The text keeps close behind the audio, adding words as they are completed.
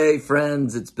Hey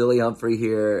friends, it's Billy Humphrey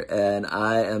here, and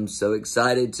I am so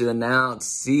excited to announce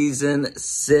season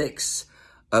 6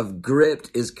 of Gripped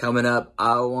is coming up.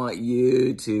 I want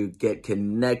you to get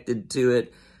connected to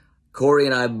it. Corey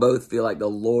and I both feel like the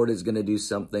Lord is going to do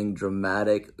something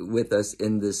dramatic with us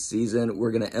in this season.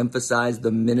 We're going to emphasize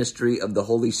the ministry of the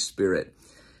Holy Spirit.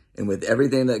 And with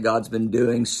everything that God's been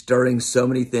doing, stirring so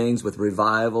many things with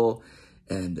revival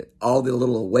and all the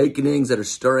little awakenings that are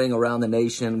stirring around the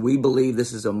nation, we believe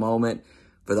this is a moment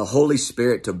for the Holy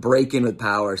Spirit to break in with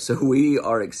power. So we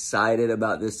are excited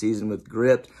about this season with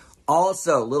Gripped.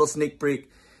 Also, little sneak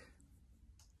peek,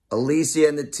 Alicia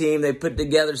and the team, they put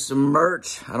together some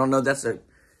merch. I don't know if that's a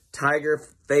tiger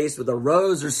face with a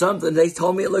rose or something. They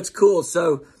told me it looks cool.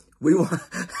 So we want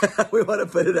to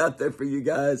put it out there for you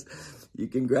guys. You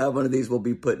can grab one of these. We'll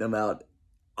be putting them out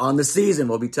on the season.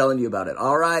 We'll be telling you about it.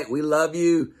 All right. We love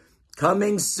you.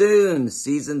 Coming soon,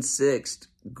 season 6,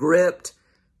 Gripped,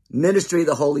 Ministry of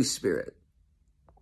the Holy Spirit.